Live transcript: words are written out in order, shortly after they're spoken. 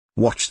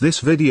Watch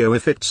this video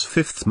if it's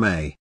 5th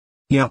May.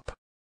 Yup.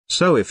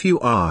 So if you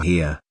are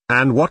here,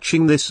 and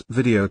watching this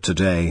video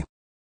today,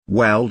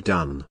 well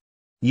done.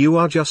 You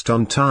are just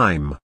on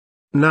time.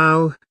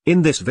 Now,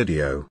 in this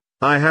video,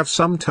 I have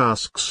some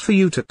tasks for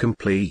you to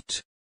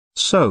complete.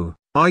 So,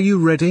 are you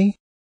ready?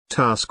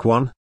 Task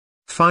 1.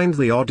 Find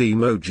the odd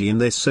emoji in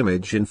this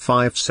image in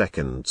 5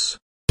 seconds.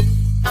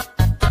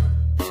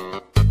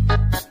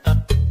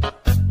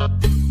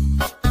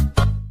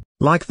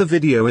 Like the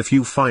video if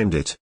you find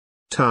it.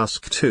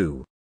 Task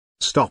 2.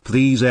 Stop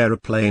these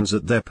aeroplanes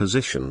at their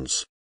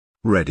positions.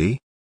 Ready?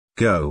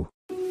 Go.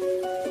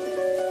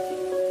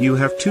 You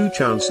have 2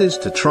 chances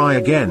to try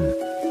again.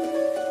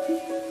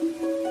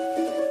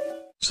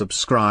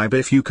 Subscribe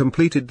if you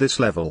completed this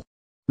level.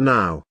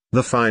 Now,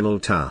 the final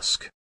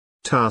task.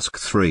 Task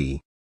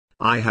 3.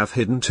 I have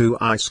hidden 2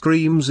 ice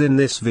creams in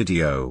this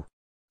video.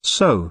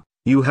 So,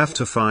 you have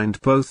to find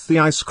both the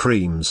ice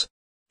creams.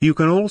 You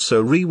can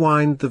also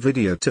rewind the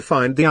video to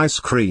find the ice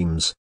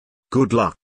creams. Good luck.